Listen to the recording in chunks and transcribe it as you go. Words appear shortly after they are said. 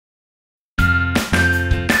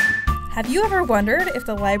Have you ever wondered if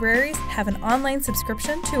the libraries have an online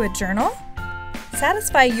subscription to a journal?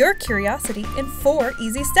 Satisfy your curiosity in 4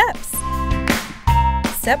 easy steps.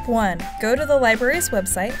 Step 1. Go to the library's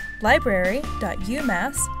website,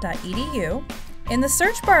 library.umass.edu. In the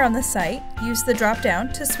search bar on the site, use the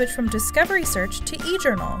drop-down to switch from Discovery Search to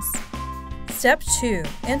eJournals. Step 2.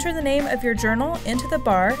 Enter the name of your journal into the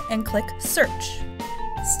bar and click Search.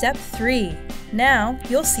 Step 3. Now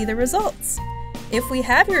you'll see the results. If we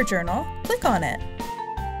have your journal, click on it.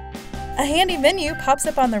 A handy menu pops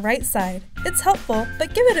up on the right side. It's helpful,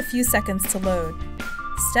 but give it a few seconds to load.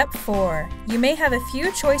 Step 4. You may have a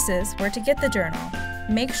few choices where to get the journal.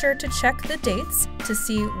 Make sure to check the dates to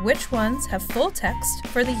see which ones have full text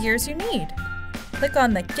for the years you need. Click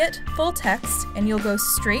on the Get Full Text and you'll go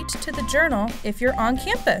straight to the journal if you're on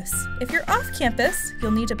campus. If you're off campus,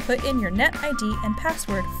 you'll need to put in your net ID and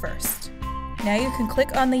password first. Now you can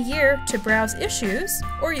click on the year to browse issues,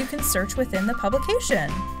 or you can search within the publication.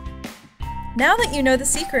 Now that you know the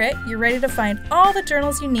secret, you're ready to find all the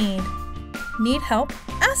journals you need. Need help?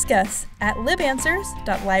 Ask us at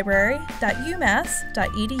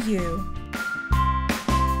libanswers.library.umass.edu.